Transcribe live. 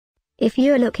If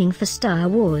you're looking for Star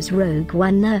Wars Rogue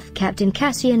One Nerf Captain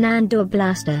Cassian Andor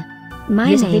blaster,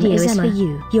 this video is for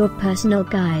you, your personal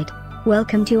guide.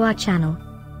 Welcome to our channel.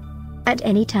 At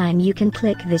any time you can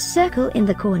click this circle in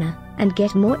the corner, and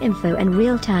get more info and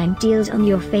real-time deals on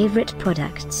your favorite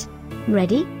products.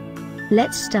 Ready?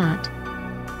 Let's start.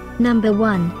 Number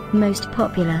 1, Most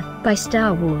Popular, by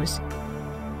Star Wars.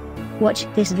 Watch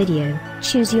this video,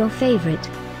 choose your favorite.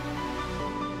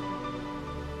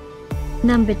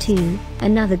 Number 2,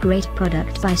 another great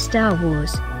product by Star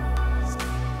Wars.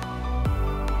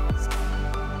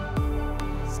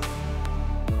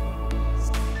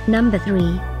 Number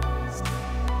 3.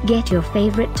 Get your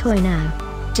favorite toy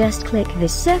now. Just click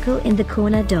this circle in the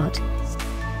corner dot.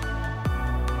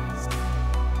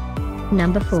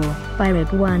 Number 4, by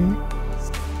Rogue One.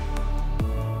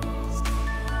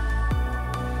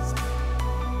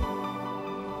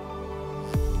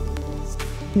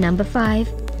 Number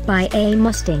 5, by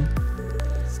Amosting.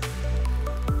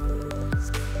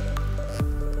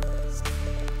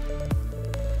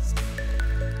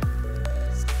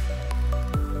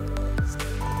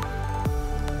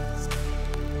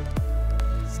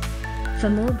 For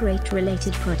more great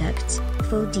related products,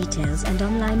 full details and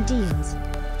online deals,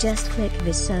 just click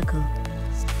this circle.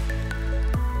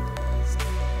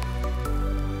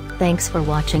 Thanks for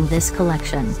watching this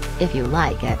collection. If you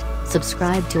like it,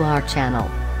 subscribe to our channel.